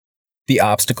The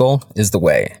obstacle is the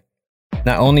way.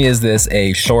 Not only is this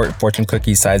a short fortune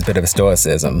cookie sized bit of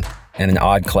stoicism and an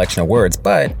odd collection of words,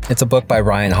 but it's a book by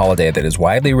Ryan Holiday that is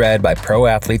widely read by pro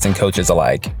athletes and coaches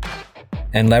alike,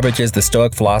 and leverages the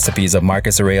Stoic philosophies of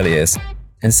Marcus Aurelius,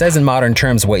 and says in modern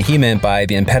terms what he meant by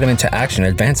the impediment to action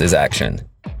advances action.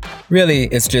 Really,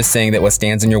 it's just saying that what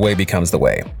stands in your way becomes the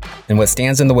way. And what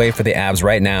stands in the way for the Avs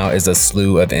right now is a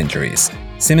slew of injuries,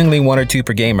 seemingly 1 or 2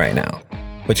 per game right now,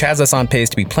 which has us on pace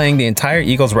to be playing the entire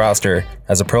Eagles roster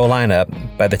as a pro lineup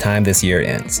by the time this year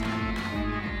ends.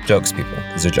 Jokes, people.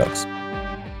 These are jokes.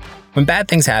 When bad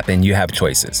things happen, you have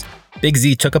choices. Big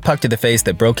Z took a puck to the face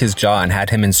that broke his jaw and had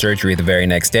him in surgery the very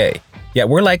next day. Yet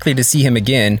we're likely to see him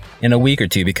again in a week or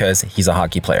 2 because he's a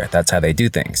hockey player. That's how they do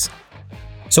things.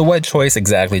 So what choice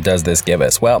exactly does this give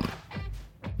us? Well,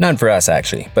 none for us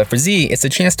actually, but for Z, it's a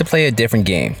chance to play a different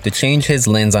game, to change his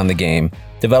lens on the game,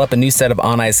 develop a new set of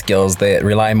on-ice skills that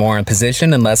rely more on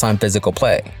position and less on physical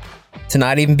play. To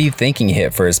not even be thinking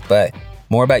hit first, but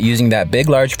more about using that big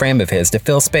large frame of his to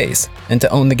fill space and to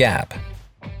own the gap.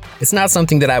 It's not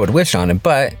something that I would wish on him,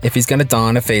 but if he's going to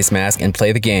don a face mask and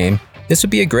play the game, this would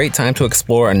be a great time to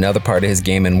explore another part of his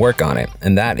game and work on it,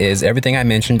 and that is everything I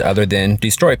mentioned other than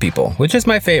destroy people, which is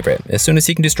my favorite. As soon as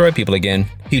he can destroy people again,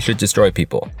 he should destroy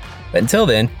people. But until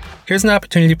then, here's an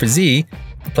opportunity for Z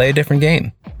to play a different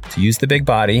game, to use the big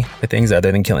body for things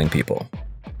other than killing people.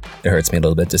 It hurts me a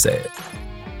little bit to say it.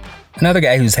 Another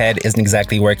guy whose head isn't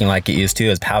exactly working like it used to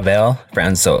is Pavel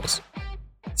Francouz.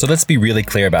 So let's be really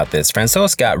clear about this.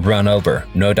 Francouz got run over,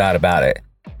 no doubt about it.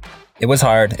 It was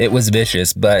hard, it was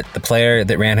vicious, but the player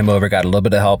that ran him over got a little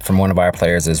bit of help from one of our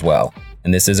players as well.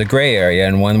 And this is a gray area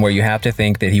and one where you have to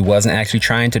think that he wasn't actually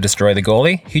trying to destroy the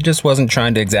goalie, he just wasn't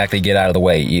trying to exactly get out of the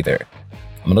way either.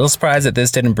 I'm a little surprised that this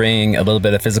didn't bring a little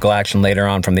bit of physical action later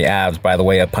on from the Avs by the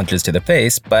way of punches to the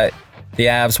face, but the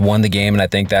Avs won the game and I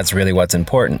think that's really what's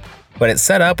important. What it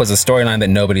set up was a storyline that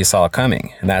nobody saw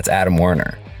coming, and that's Adam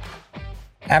Werner.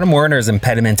 Adam Werner's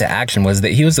impediment to action was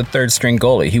that he was a third-string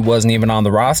goalie. He wasn't even on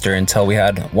the roster until we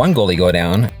had one goalie go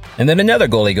down, and then another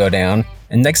goalie go down,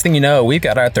 and next thing you know, we've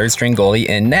got our third-string goalie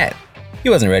in net. He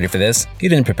wasn't ready for this. He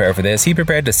didn't prepare for this. He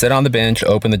prepared to sit on the bench,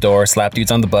 open the door, slap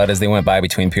dudes on the butt as they went by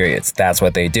between periods. That's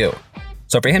what they do.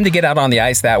 So for him to get out on the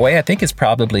ice that way, I think is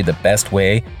probably the best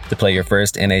way to play your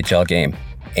first NHL game.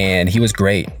 And he was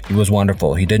great. He was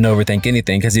wonderful. He didn't overthink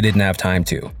anything because he didn't have time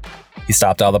to. He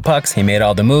stopped all the pucks, he made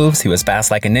all the moves, he was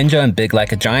fast like a ninja and big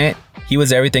like a giant. He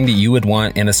was everything that you would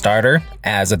want in a starter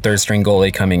as a third-string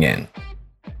goalie coming in.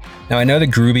 Now I know that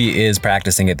Gruby is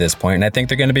practicing at this point, and I think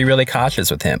they're going to be really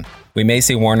cautious with him. We may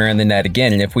see Werner in the net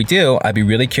again, and if we do, I'd be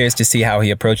really curious to see how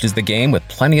he approaches the game with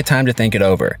plenty of time to think it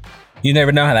over. You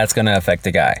never know how that's going to affect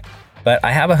a guy. But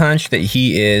I have a hunch that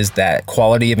he is that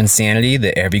quality of insanity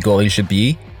that every goalie should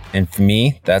be, and for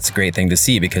me, that's a great thing to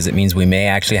see because it means we may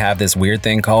actually have this weird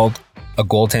thing called a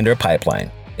goaltender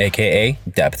pipeline, aka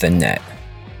depth in net.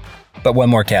 But one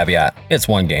more caveat, it's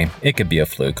one game, it could be a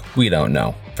fluke, we don't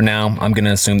know. For now, I'm going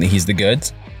to assume that he's the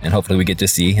goods, and hopefully we get to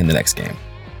see in the next game.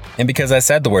 And because I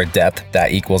said the word depth,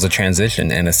 that equals a transition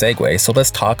and a segue, so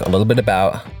let's talk a little bit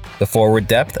about the forward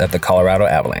depth of the Colorado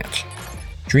Avalanche.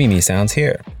 Dreamy sounds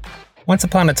here. Once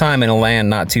upon a time in a land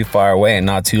not too far away and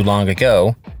not too long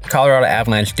ago, the Colorado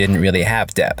Avalanche didn't really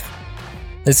have depth.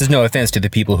 This is no offense to the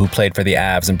people who played for the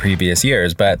Avs in previous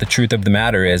years, but the truth of the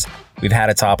matter is we've had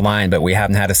a top line, but we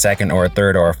haven't had a second or a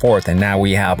third or a fourth, and now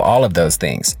we have all of those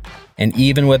things. And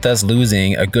even with us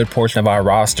losing a good portion of our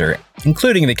roster,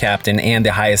 including the captain and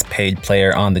the highest paid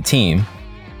player on the team,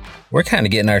 we're kind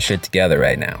of getting our shit together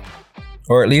right now.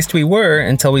 Or at least we were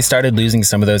until we started losing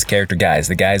some of those character guys,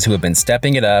 the guys who have been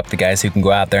stepping it up, the guys who can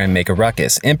go out there and make a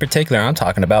ruckus. In particular, I'm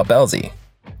talking about Belzy.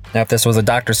 Now, if this was a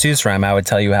Dr. Seuss rhyme, I would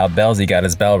tell you how Belzy got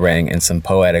his bell rang in some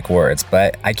poetic words,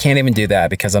 but I can't even do that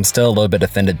because I'm still a little bit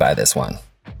offended by this one.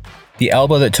 The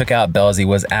elbow that took out Belzy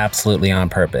was absolutely on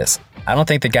purpose. I don't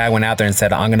think the guy went out there and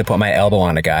said, I'm going to put my elbow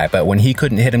on a guy, but when he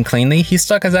couldn't hit him cleanly, he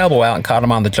stuck his elbow out and caught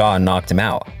him on the jaw and knocked him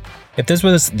out. If this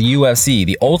was the UFC,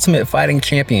 the Ultimate Fighting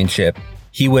Championship,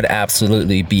 he would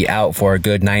absolutely be out for a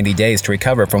good 90 days to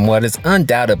recover from what is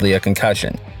undoubtedly a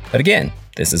concussion. But again,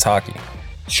 this is hockey.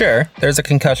 Sure, there's a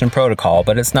concussion protocol,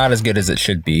 but it's not as good as it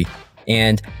should be.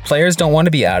 And players don't want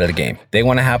to be out of the game. They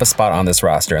want to have a spot on this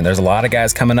roster, and there's a lot of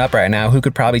guys coming up right now who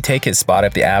could probably take his spot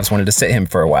if the Avs wanted to sit him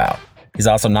for a while. He's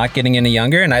also not getting any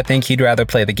younger, and I think he'd rather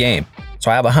play the game.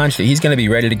 So I have a hunch that he's going to be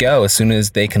ready to go as soon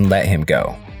as they can let him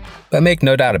go. But make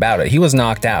no doubt about it, he was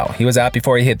knocked out. He was out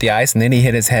before he hit the ice, and then he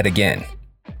hit his head again.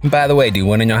 And by the way, do you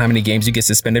want to know how many games you get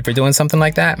suspended for doing something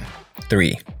like that?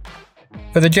 3.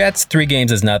 For the Jets, 3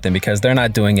 games is nothing because they're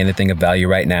not doing anything of value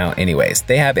right now anyways.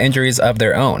 They have injuries of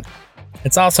their own.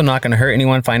 It's also not going to hurt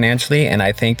anyone financially, and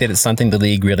I think that it's something the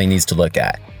league really needs to look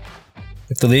at.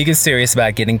 If the league is serious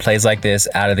about getting plays like this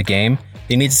out of the game,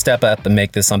 they need to step up and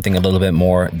make this something a little bit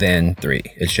more than 3.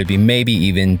 It should be maybe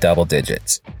even double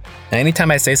digits. Now,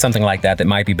 anytime I say something like that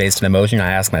might be based on emotion,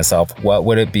 I ask myself, what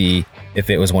would it be if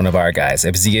it was one of our guys?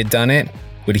 If Z had done it,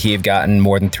 would he have gotten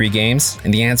more than 3 games?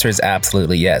 And the answer is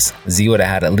absolutely yes. Z would have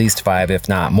had at least 5, if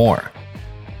not more.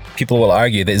 People will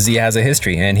argue that Z has a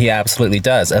history, and he absolutely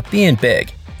does, of being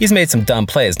big. He's made some dumb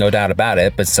plays, no doubt about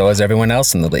it, but so has everyone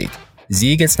else in the league.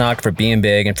 Z gets knocked for being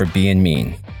big and for being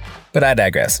mean. But I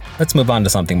digress. Let's move on to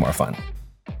something more fun.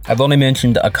 I've only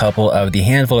mentioned a couple of the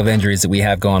handful of injuries that we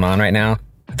have going on right now,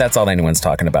 but that's all anyone's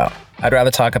talking about. I'd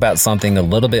rather talk about something a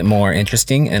little bit more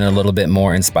interesting and a little bit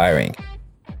more inspiring.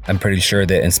 I'm pretty sure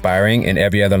that inspiring in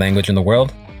every other language in the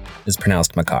world is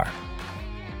pronounced Makar.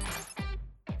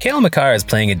 Cale Makar is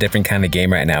playing a different kind of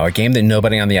game right now, a game that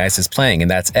nobody on the ice is playing, and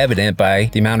that's evident by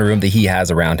the amount of room that he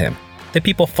has around him. The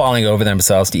people falling over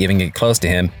themselves to even get close to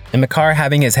him, and Makar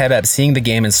having his head up seeing the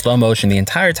game in slow motion the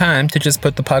entire time to just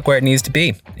put the puck where it needs to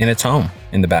be, in its home,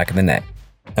 in the back of the net.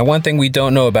 Now, one thing we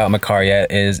don't know about Makar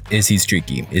yet is he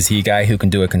streaky? Is he a guy who can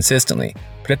do it consistently?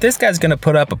 But if this guy's going to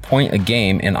put up a point a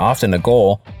game and often a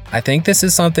goal, I think this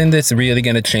is something that's really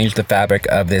going to change the fabric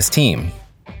of this team.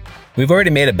 We've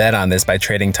already made a bet on this by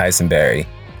trading Tyson Barrie,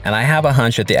 and I have a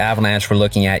hunch that the Avalanche were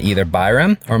looking at either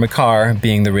Byram or Makar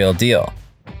being the real deal.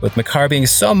 With Makar being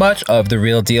so much of the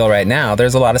real deal right now,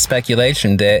 there's a lot of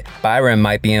speculation that Byram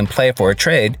might be in play for a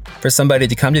trade for somebody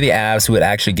to come to the Avs who would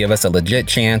actually give us a legit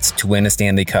chance to win a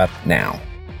Stanley Cup now.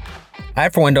 I,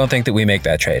 for one, don't think that we make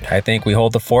that trade. I think we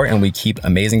hold the fort and we keep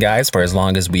amazing guys for as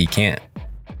long as we can.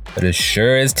 But it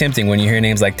sure is tempting when you hear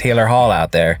names like Taylor Hall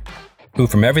out there, who,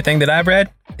 from everything that I've read,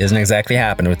 isn't exactly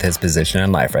happening with his position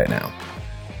in life right now.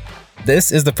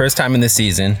 This is the first time in the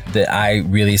season that I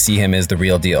really see him as the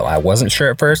real deal. I wasn't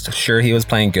sure at first, sure he was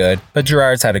playing good, but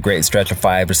Girard's had a great stretch of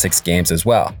 5 or 6 games as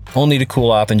well, only to cool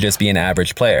off and just be an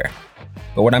average player.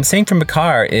 But what I'm seeing from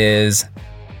Makar is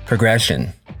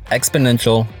progression,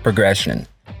 exponential progression.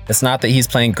 It's not that he's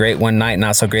playing great one night,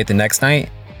 not so great the next night.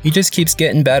 He just keeps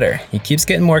getting better. He keeps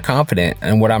getting more confident.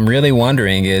 And what I'm really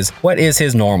wondering is, what is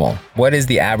his normal? What is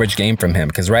the average game from him?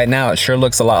 Because right now it sure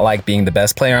looks a lot like being the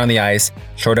best player on the ice,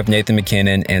 short of Nathan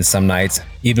MacKinnon, and some nights,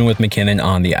 even with MacKinnon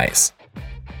on the ice.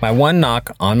 My one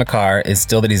knock on Makar is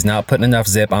still that he's not putting enough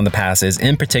zip on the passes,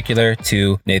 in particular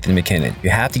to Nathan MacKinnon. You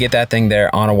have to get that thing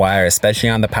there on a wire, especially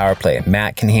on the power play.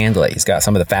 Matt can handle it. He's got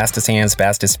some of the fastest hands,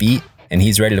 fastest feet, and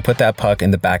he's ready to put that puck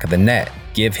in the back of the net.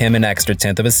 Give him an extra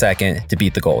 1/10 of a second to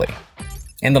beat the goalie.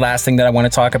 And the last thing that I want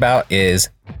to talk about is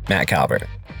Matt Calvert.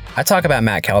 I talk about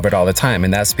Matt Calvert all the time,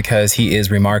 and that's because he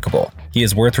is remarkable. He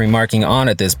is worth remarking on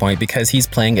at this point because he's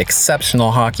playing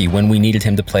exceptional hockey when we needed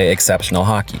him to play exceptional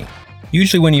hockey.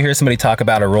 Usually when you hear somebody talk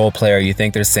about a role player, you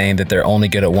think they're saying that they're only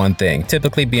good at one thing,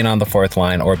 typically being on the 4th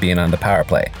line or being on the power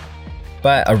play.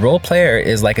 But a role player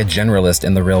is like a generalist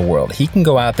in the real world. He can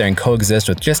go out there and coexist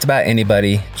with just about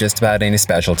anybody, just about any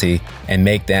specialty, and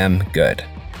make them good.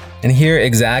 And here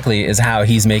exactly is how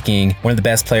he's making one of the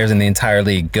best players in the entire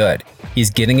league good.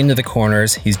 He's getting into the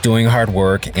corners, he's doing hard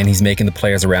work, and he's making the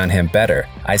players around him better.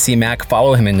 I see Mac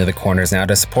follow him into the corners now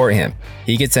to support him.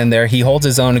 He gets in there, he holds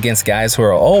his own against guys who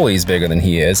are always bigger than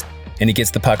he is, and he gets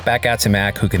the puck back out to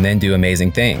Mac, who can then do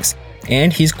amazing things.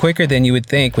 And he's quicker than you would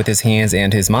think with his hands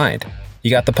and his mind. He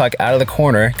got the puck out of the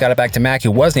corner, got it back to Mac, who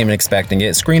wasn't even expecting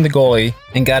it, screened the goalie,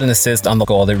 and got an assist on the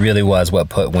goal that really was what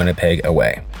put Winnipeg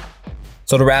away.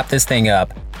 So to wrap this thing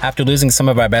up, after losing some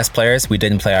of our best players, we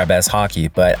didn't play our best hockey,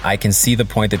 but I can see the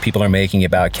point that people are making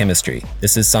about chemistry.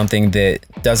 This is something that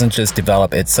doesn't just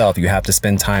develop itself, you have to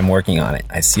spend time working on it.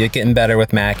 I see it getting better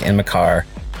with Mac and Makar,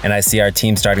 and I see our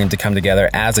team starting to come together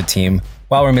as a team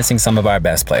while we're missing some of our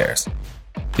best players.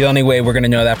 The only way we're going to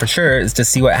know that for sure is to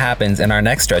see what happens in our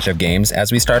next stretch of games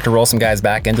as we start to roll some guys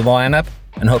back into the lineup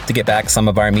and hope to get back some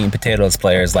of our meat and potatoes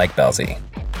players like Belzy.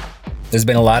 There's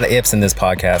been a lot of ifs in this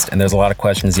podcast and there's a lot of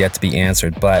questions yet to be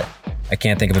answered, but I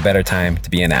can't think of a better time to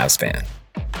be an Avs fan.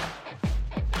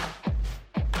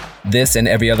 This and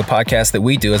every other podcast that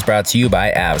we do is brought to you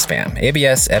by AvsFam,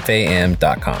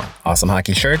 AvsFam.com. Awesome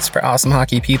hockey shirts for awesome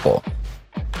hockey people.